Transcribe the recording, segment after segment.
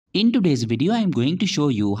In today's video, I am going to show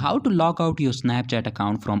you how to log out your Snapchat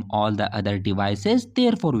account from all the other devices.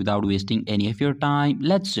 Therefore, without wasting any of your time,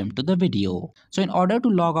 let's jump to the video. So in order to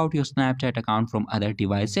log out your Snapchat account from other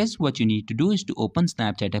devices, what you need to do is to open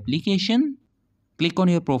Snapchat application. Click on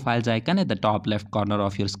your profiles icon at the top left corner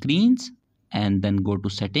of your screens and then go to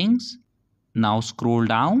settings. Now scroll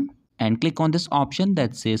down and click on this option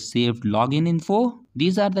that says saved login info.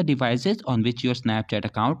 These are the devices on which your Snapchat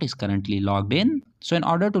account is currently logged in. So in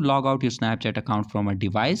order to log out your Snapchat account from a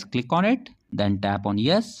device, click on it, then tap on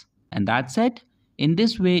yes, and that's it. In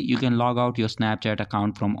this way, you can log out your Snapchat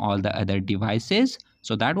account from all the other devices.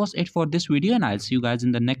 So that was it for this video, and I'll see you guys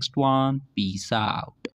in the next one. Peace out.